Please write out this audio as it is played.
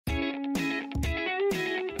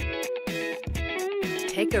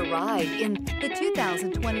Take a ride in the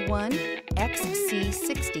 2021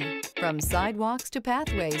 XC60. From sidewalks to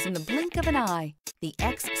pathways in the blink of an eye, the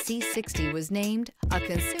XC60 was named a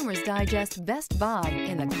Consumer's Digest Best Buy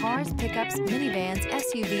in the cars, pickups, minivans,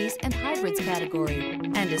 SUVs, and hybrids category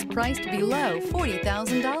and is priced below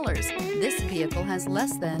 $40,000. This vehicle has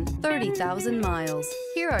less than 30,000 miles.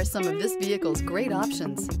 Here are some of this vehicle's great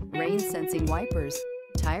options: rain sensing wipers,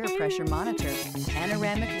 tire pressure monitor,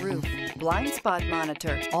 panoramic roof, blind spot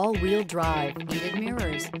monitor, all-wheel drive, heated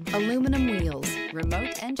mirrors, aluminum wheels,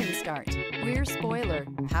 remote engine start, rear spoiler,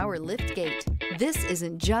 power lift gate. This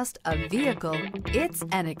isn't just a vehicle, it's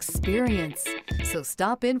an experience. So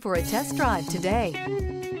stop in for a test drive today.